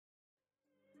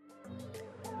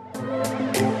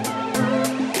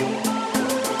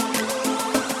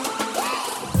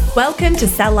Welcome to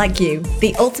Sell Like You,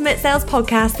 the ultimate sales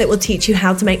podcast that will teach you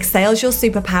how to make sales your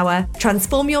superpower,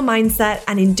 transform your mindset,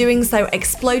 and in doing so,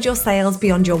 explode your sales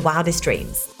beyond your wildest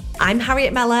dreams. I'm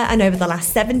Harriet Meller, and over the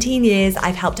last 17 years,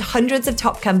 I've helped hundreds of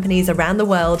top companies around the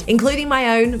world, including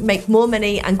my own, make more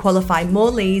money and qualify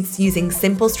more leads using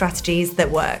simple strategies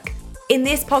that work. In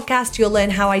this podcast, you'll learn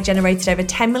how I generated over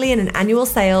 10 million in annual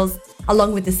sales,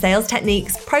 along with the sales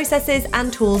techniques, processes,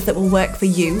 and tools that will work for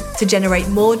you to generate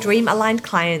more dream-aligned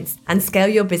clients and scale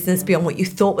your business beyond what you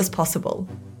thought was possible.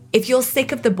 If you're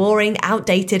sick of the boring,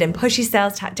 outdated, and pushy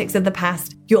sales tactics of the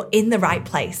past, you're in the right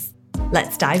place.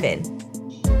 Let's dive in.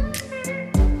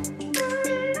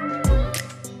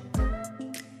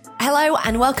 Hello,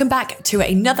 and welcome back to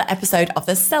another episode of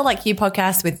the Sell Like You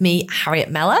podcast with me,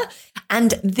 Harriet Meller.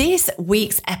 And this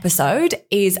week's episode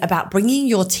is about bringing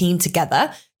your team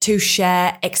together to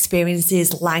share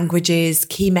experiences, languages,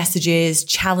 key messages,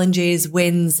 challenges,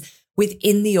 wins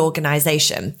within the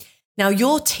organization. Now,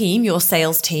 your team, your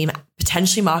sales team,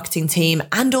 potentially marketing team,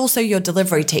 and also your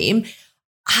delivery team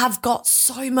have got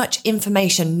so much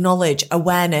information, knowledge,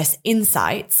 awareness,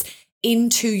 insights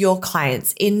into your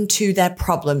clients, into their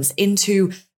problems,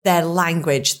 into their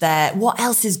language, what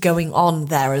else is going on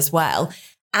there as well.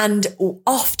 And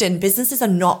often businesses are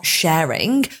not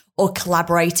sharing or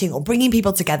collaborating or bringing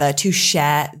people together to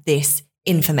share this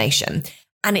information.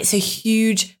 And it's a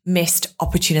huge missed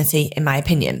opportunity, in my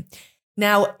opinion.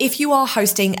 Now, if you are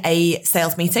hosting a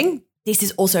sales meeting, this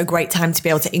is also a great time to be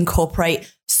able to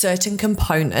incorporate certain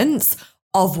components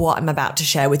of what I'm about to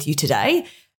share with you today.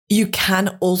 You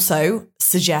can also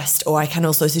suggest, or I can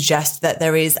also suggest that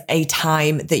there is a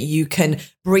time that you can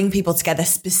bring people together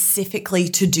specifically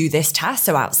to do this task.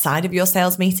 So outside of your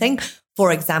sales meeting,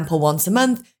 for example, once a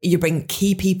month, you bring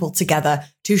key people together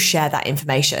to share that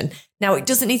information. Now, it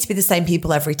doesn't need to be the same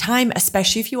people every time,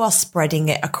 especially if you are spreading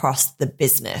it across the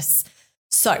business.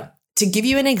 So to give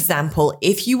you an example,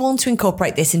 if you want to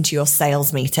incorporate this into your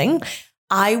sales meeting,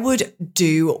 I would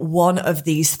do one of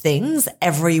these things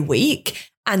every week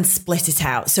and split it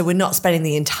out. So we're not spending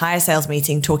the entire sales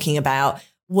meeting talking about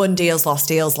won deals, lost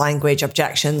deals, language,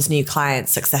 objections, new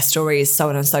clients, success stories, so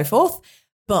on and so forth.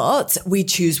 But we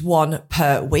choose one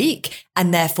per week,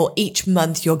 and therefore each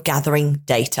month you're gathering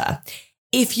data.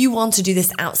 If you want to do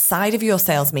this outside of your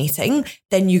sales meeting,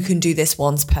 then you can do this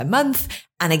once per month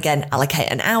and again,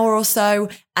 allocate an hour or so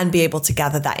and be able to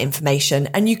gather that information.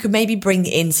 And you can maybe bring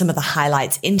in some of the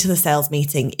highlights into the sales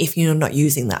meeting if you're not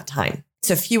using that time.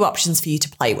 So a few options for you to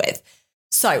play with.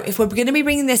 So if we're going to be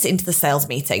bringing this into the sales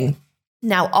meeting,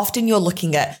 now often you're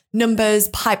looking at numbers,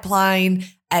 pipeline,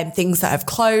 things that have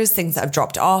closed, things that have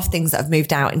dropped off, things that have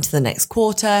moved out into the next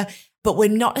quarter, but we're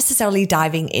not necessarily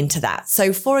diving into that.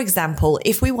 So for example,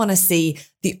 if we want to see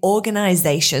the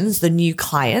organizations, the new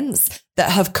clients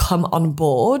that have come on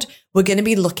board, we're going to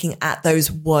be looking at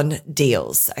those won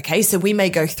deals. Okay. So we may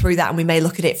go through that and we may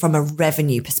look at it from a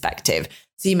revenue perspective.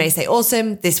 So you may say,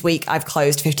 awesome, this week I've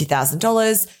closed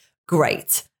 $50,000.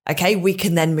 Great. Okay, we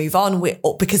can then move on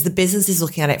because the business is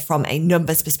looking at it from a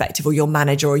numbers perspective, or your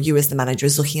manager or you as the manager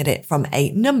is looking at it from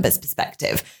a numbers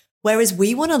perspective. Whereas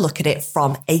we want to look at it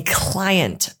from a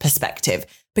client perspective,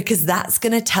 because that's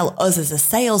going to tell us as a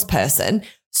salesperson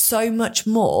so much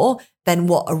more than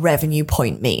what a revenue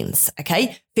point means.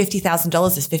 Okay,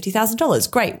 $50,000 is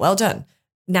 $50,000. Great, well done.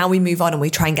 Now we move on and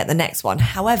we try and get the next one.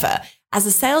 However, as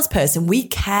a salesperson, we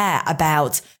care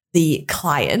about the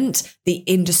client, the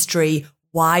industry,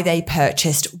 why they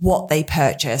purchased, what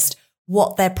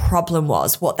their problem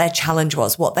was, what their challenge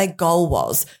was, what their goal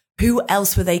was, who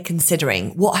else were they considering,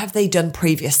 what have they done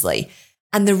previously.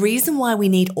 And the reason why we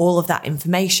need all of that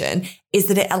information is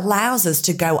that it allows us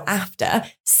to go after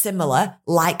similar,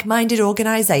 like-minded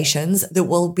organizations that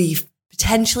will be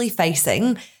potentially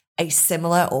facing a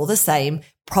similar or the same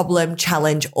problem,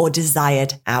 challenge, or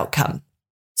desired outcome.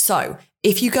 So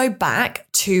if you go back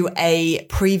to a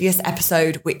previous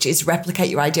episode, which is replicate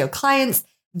your ideal clients,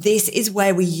 this is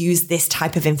where we use this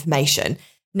type of information.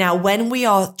 Now, when we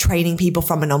are training people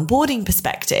from an onboarding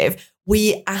perspective,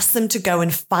 we ask them to go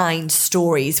and find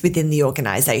stories within the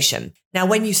organization. Now,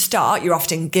 when you start, you're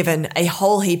often given a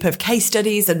whole heap of case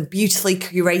studies and beautifully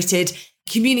curated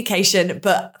communication.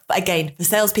 But again, for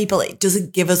salespeople, it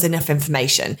doesn't give us enough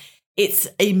information. It's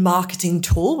a marketing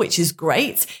tool, which is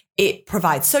great. It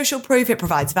provides social proof, it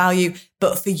provides value.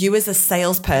 But for you as a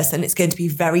salesperson, it's going to be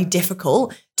very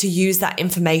difficult to use that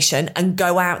information and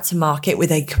go out to market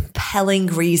with a compelling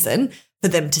reason for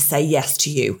them to say yes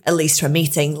to you, at least to a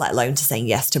meeting, let alone to saying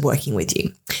yes to working with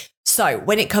you. So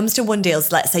when it comes to won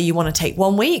deals, let's say you want to take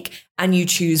 1 week and you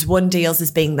choose won deals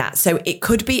as being that. So it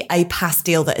could be a past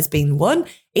deal that has been won.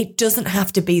 It doesn't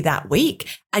have to be that week.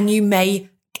 And you may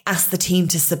ask the team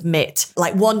to submit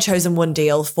like one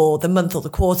deal for the month or the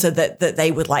quarter that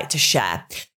they would like to share.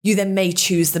 You then may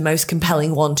choose the most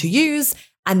compelling one to use.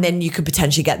 And then you could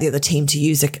potentially get the other team to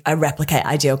use a replicate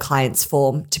ideal clients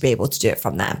form to be able to do it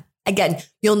from there. Again,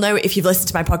 you'll know if you've listened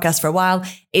to my podcast for a while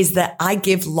is that I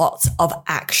give lots of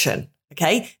action.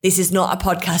 Okay. This is not a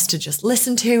podcast to just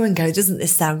listen to and go, doesn't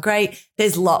this sound great?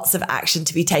 There's lots of action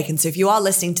to be taken. So if you are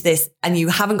listening to this and you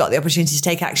haven't got the opportunity to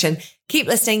take action, keep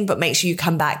listening, but make sure you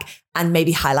come back and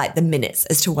maybe highlight the minutes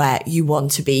as to where you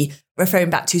want to be referring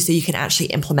back to so you can actually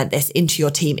implement this into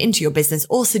your team, into your business,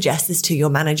 or suggest this to your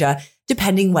manager,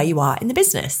 depending where you are in the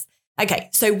business. Okay.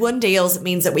 So one deals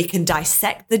means that we can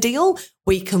dissect the deal.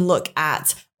 We can look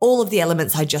at all of the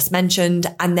elements I just mentioned,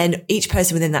 and then each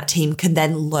person within that team can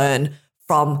then learn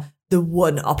from the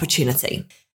one opportunity.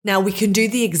 Now we can do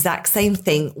the exact same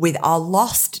thing with our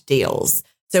lost deals.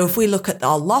 So if we look at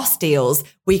our lost deals,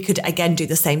 we could again do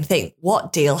the same thing.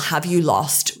 What deal have you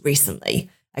lost recently?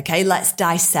 Okay, let's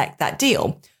dissect that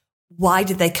deal. Why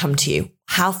did they come to you?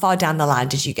 How far down the line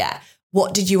did you get?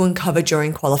 What did you uncover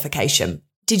during qualification?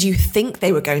 Did you think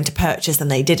they were going to purchase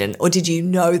and they didn't? Or did you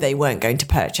know they weren't going to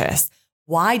purchase?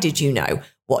 Why did you know?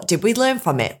 What did we learn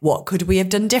from it? What could we have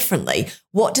done differently?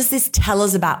 What does this tell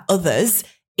us about others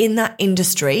in that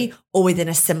industry or within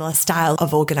a similar style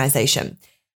of organization?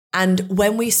 And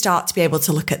when we start to be able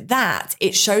to look at that,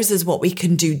 it shows us what we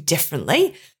can do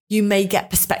differently. You may get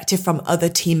perspective from other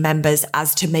team members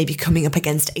as to maybe coming up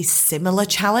against a similar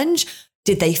challenge.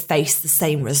 Did they face the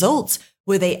same results?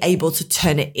 Were they able to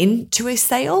turn it into a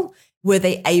sale? Were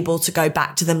they able to go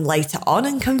back to them later on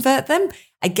and convert them?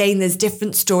 Again, there's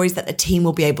different stories that the team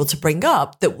will be able to bring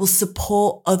up that will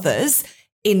support others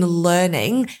in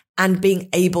learning and being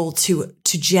able to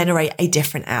generate a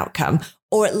different outcome,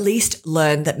 or at least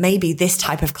learn that maybe this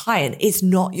type of client is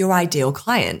not your ideal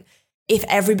client. If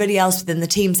everybody else within the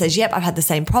team says, yep, I've had the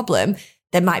same problem,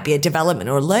 there might be a development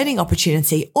or a learning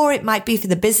opportunity, or it might be for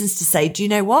the business to say, do you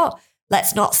know what?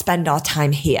 Let's not spend our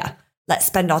time here. Let's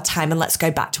spend our time and let's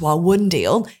go back to our one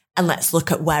deal and let's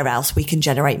look at where else we can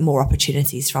generate more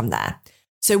opportunities from there.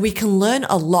 So we can learn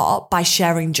a lot by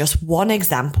sharing just one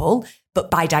example,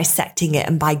 but by dissecting it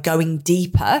and by going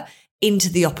deeper into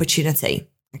the opportunity.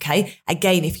 Okay.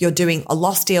 Again, if you're doing a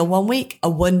lost deal one week, a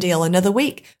one deal another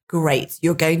week, great.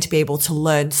 You're going to be able to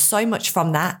learn so much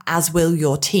from that, as will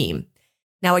your team.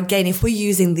 Now, again, if we're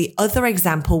using the other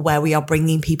example where we are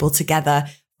bringing people together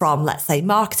from, let's say,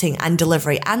 marketing and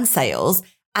delivery and sales,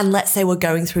 and let's say we're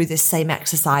going through this same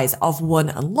exercise of won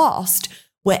and lost,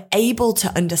 we're able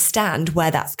to understand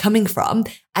where that's coming from.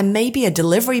 And maybe a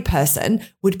delivery person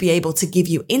would be able to give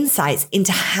you insights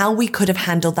into how we could have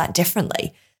handled that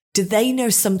differently. Do they know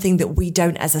something that we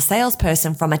don't as a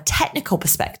salesperson from a technical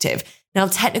perspective? Now,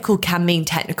 technical can mean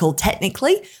technical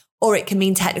technically, or it can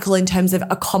mean technical in terms of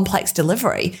a complex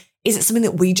delivery. Is it something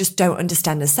that we just don't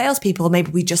understand as salespeople, or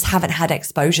maybe we just haven't had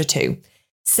exposure to?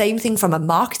 Same thing from a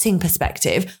marketing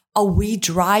perspective. Are we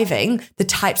driving the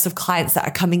types of clients that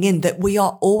are coming in that we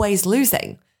are always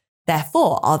losing?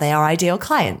 Therefore, are they our ideal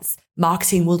clients?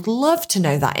 Marketing would love to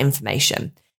know that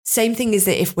information. Same thing is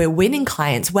that if we're winning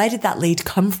clients, where did that lead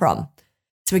come from?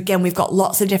 So again, we've got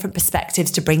lots of different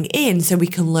perspectives to bring in so we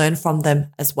can learn from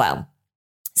them as well.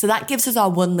 So that gives us our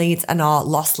won leads and our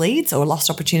lost leads or lost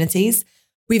opportunities.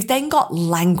 We've then got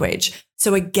language.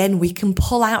 So again, we can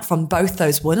pull out from both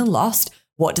those won and lost.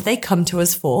 What did they come to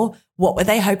us for? What were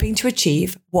they hoping to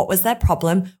achieve? What was their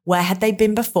problem? Where had they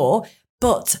been before?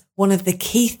 But one of the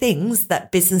key things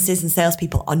that businesses and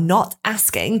salespeople are not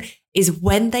asking is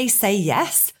when they say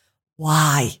yes,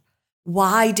 why?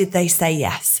 Why did they say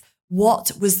yes?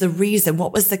 What was the reason?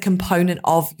 What was the component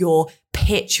of your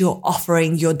pitch, your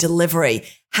offering, your delivery?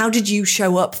 How did you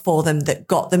show up for them that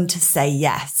got them to say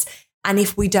yes? And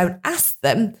if we don't ask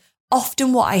them,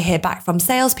 often what I hear back from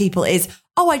salespeople is,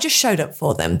 oh, I just showed up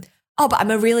for them. Oh, but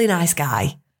I'm a really nice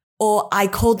guy. Or I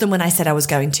called them when I said I was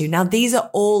going to. Now, these are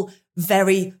all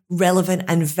very relevant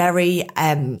and very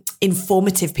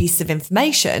informative pieces of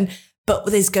information, but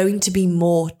there's going to be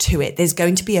more to it. There's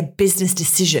going to be a business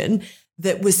decision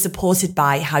that was supported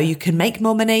by how you can make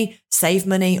more money,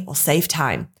 or save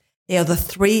time. They are the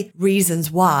three reasons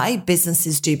why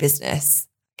businesses do business.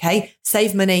 Okay.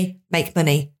 Save money, make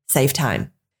money, save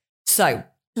time. So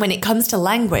when it comes to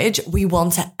language, we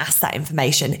want to ask that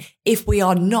information. If we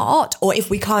are not, or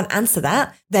if we can't answer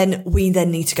that, then we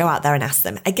then need to go out there and ask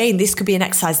them. Again, this could be an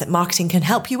exercise that marketing can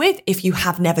help you with. If you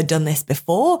have never done this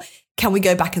before, can we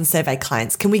go back and survey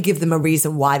clients? Can we give them a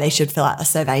reason why they should fill out a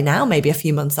survey now, maybe a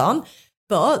few months on?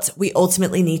 But we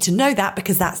ultimately need to know that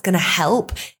because that's going to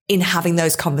help in having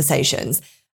those conversations.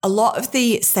 a lot of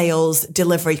the sales,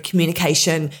 delivery,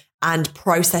 communication, and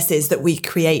processes that we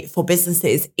create for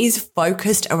businesses is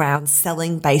focused around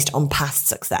selling based on past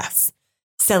success,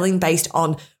 selling based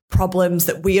on problems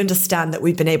that we understand that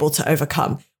we've been able to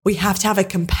overcome. We have to have a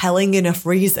compelling enough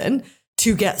reason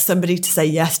to get somebody to say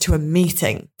yes to a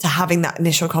meeting, to having that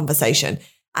initial conversation.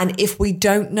 And if we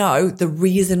don't know the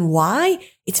reason why,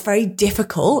 it's very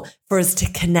difficult for us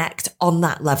to connect on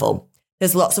that level.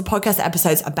 There's lots of podcast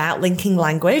episodes about linking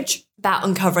language, about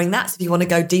uncovering that. So if you want to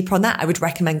go deeper on that, I would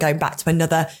recommend going back to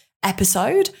another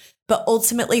episode. But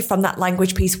ultimately, from that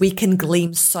language piece, we can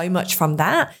glean so much from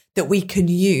that we can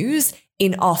use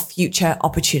in our future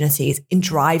opportunities, in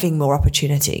driving more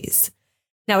opportunities.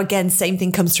 Now, again, same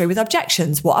thing comes through with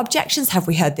objections. What objections have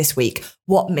we heard this week?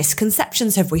 What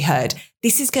misconceptions have we heard?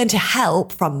 This is going to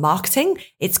help from marketing.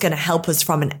 It's going to help us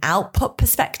from an output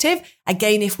perspective.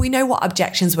 Again, if we know what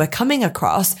objections we're coming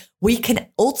across, we can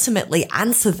ultimately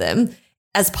answer them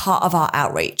as part of our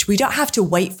outreach. We don't have to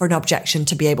wait for an objection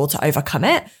to be able to overcome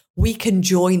it. We can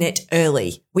join it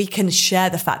early. We can share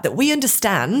the fact that we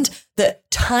understand that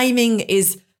timing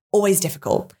is always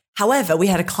difficult. However, we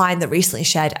had a client that recently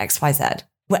shared XYZ.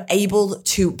 We're able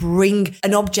to bring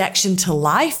an objection to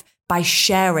life by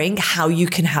sharing how you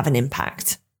can have an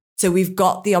impact. So we've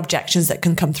got the objections that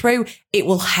can come through. It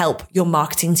will help your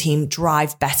marketing team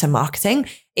drive better marketing.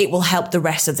 It will help the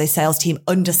rest of the sales team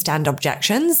understand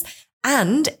objections.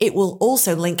 And it will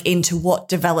also link into what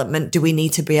development do we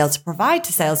need to be able to provide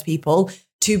to salespeople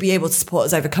to be able to support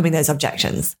us overcoming those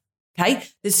objections. Okay.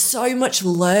 There's so much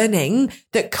learning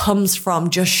that comes from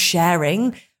just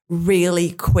sharing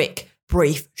really quick,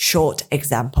 brief, short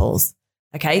examples.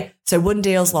 Okay. So won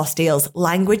deals, lost deals,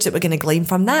 language that we're going to glean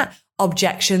from that,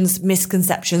 objections,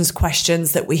 misconceptions,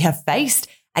 questions that we have faced.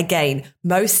 Again,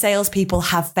 most salespeople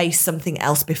have faced something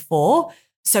else before.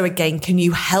 So again, can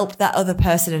you help that other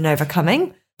person in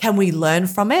overcoming? Can we learn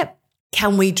from it?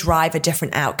 Can we drive a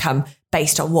different outcome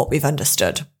based on what we've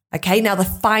understood? Okay. Now the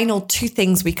final two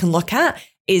things we can look at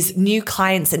is new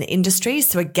clients and industries.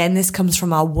 So again, this comes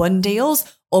from our won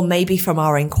deals or maybe from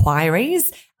our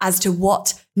inquiries as to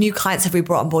what new clients have we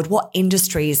brought on board? What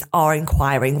industries are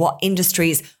inquiring? What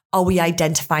industries are we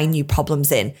identifying new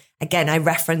problems in? Again, I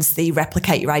referenced the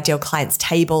Replicate Your Ideal Clients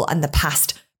table and the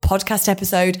past podcast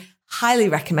episode. Highly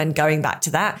recommend going back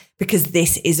to that because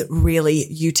this is really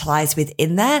utilized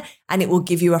within there and it will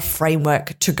give you a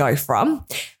framework to go from.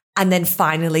 And then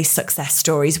finally, success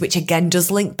stories, which again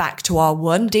does link back to our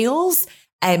won deals.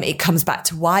 It comes back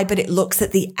to why, but it looks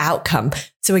at the outcome.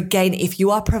 So again, if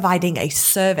you are providing a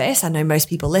service, I know most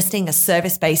people listening are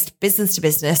service-based business to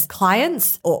business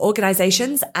clients or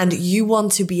organizations, and you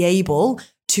want to be able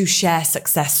to share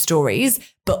success stories,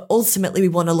 but ultimately we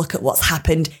want to look at what's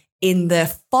happened in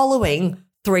the following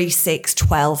 3, 6,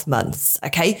 12 months.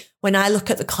 Okay. When I look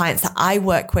at the clients that I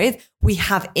work with, we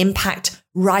have impact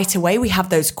right away. We have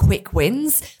those quick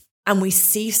wins and we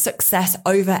see success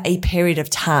over a period of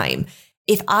time.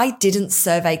 If I didn't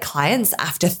survey clients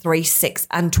after 3, 6,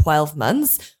 and 12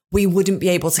 months, we wouldn't be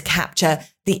able to capture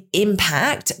the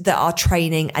impact that our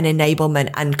training and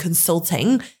enablement and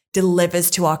consulting delivers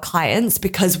to our clients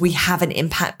because we have an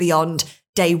impact beyond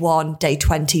day 1, day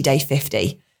 20, day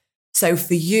 50. So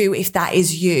for you, if that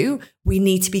is you, we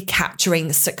need to be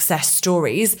capturing success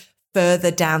stories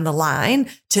further down the line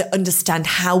to understand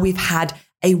how we've had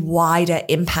a wider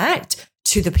impact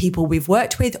to the people we've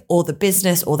worked with or the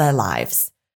business or their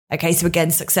lives. Okay. So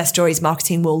again, success stories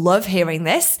marketing will love hearing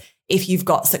this. If you've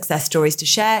got success stories to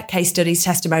share, case studies,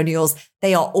 testimonials,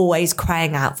 they are always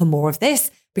crying out for more of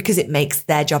this because it makes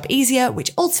their job easier,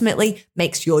 which ultimately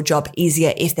makes your job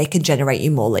easier if they can generate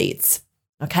you more leads.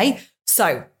 Okay.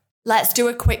 So let's do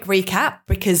a quick recap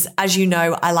because as you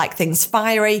know, I like things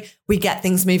fiery. We get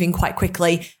things moving quite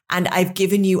quickly and I've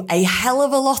given you a hell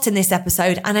of a lot in this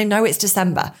episode and I know it's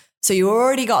December. So you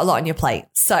already got a lot on your plate.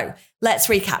 So let's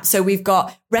recap. So we've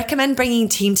got recommend bringing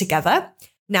team together.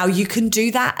 Now you can do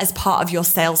that as part of your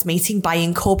sales meeting by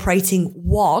incorporating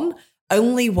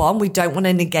only one. We don't want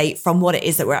to negate from what it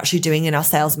is that we're actually doing in our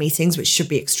sales meetings, which should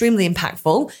be extremely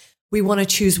impactful. We want to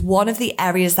choose one of the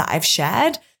areas that I've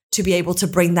shared to be able to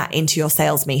bring that into your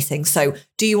sales meeting. So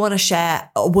do you want to share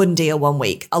a won deal 1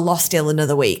 week, a lost deal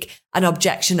another week, an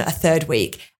objection a 3rd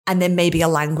week, and then maybe a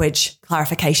language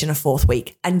clarification a 4th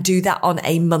week, and do that on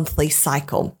a monthly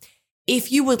cycle?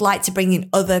 If you would like to bring in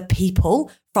other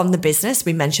people from the business,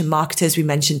 we mentioned marketers, we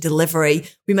mentioned delivery,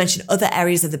 we mentioned other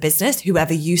areas of the business,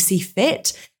 whoever you see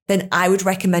fit, then I would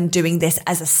recommend doing this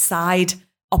as a side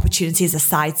opportunity, as a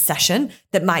side session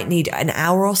that might need an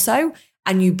hour or so.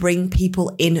 And you bring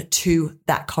people into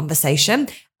that conversation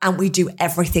and we do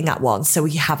everything at once. So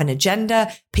we have an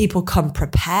agenda, people come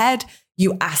prepared.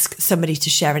 You ask somebody to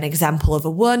share an example of a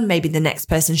won, maybe the next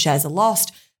person shares a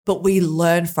lost, but we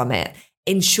learn from it.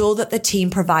 Ensure that the team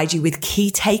provide you with key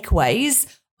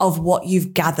takeaways of what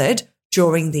you've gathered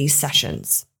during these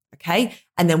sessions. Okay.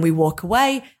 And then we walk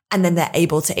away and then they're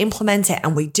able to implement it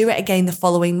and we do it again the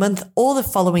following month or the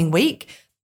following week.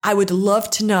 I would love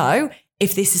to know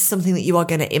if this is something that you are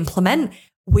going to implement.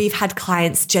 We've had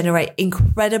clients generate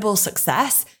incredible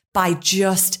success by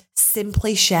just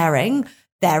simply sharing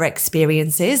their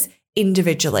experiences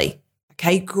individually.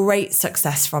 Okay. Great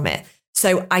success from it.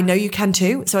 So I know you can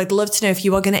too. So I'd love to know if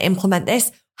you are going to implement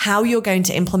this, how you're going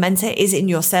to implement it. Is it in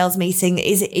your sales meeting?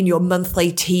 Is it in your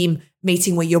monthly team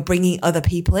meeting where you're bringing other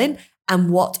people in?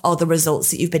 And what are the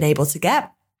results that you've been able to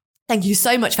get? Thank you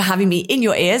so much for having me in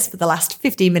your ears for the last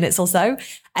 15 minutes or so.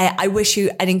 I wish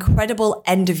you an incredible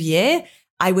end of year.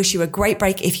 I wish you a great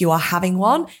break if you are having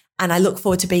one. And I look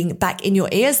forward to being back in your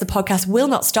ears. The podcast will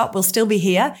not stop. We'll still be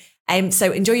here.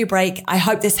 So enjoy your break. I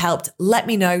hope this helped. Let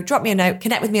me know. Drop me a note.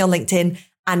 Connect with me on LinkedIn.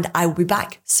 And I will be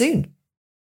back soon.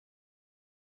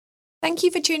 Thank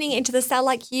you for tuning into the Sell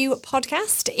Like You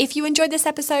podcast. If you enjoyed this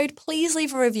episode, please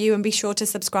leave a review and be sure to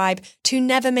subscribe to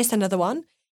never miss another one.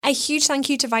 A huge thank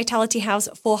you to Vitality House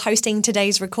for hosting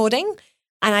today's recording.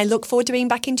 And I look forward to being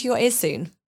back into your ears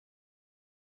soon.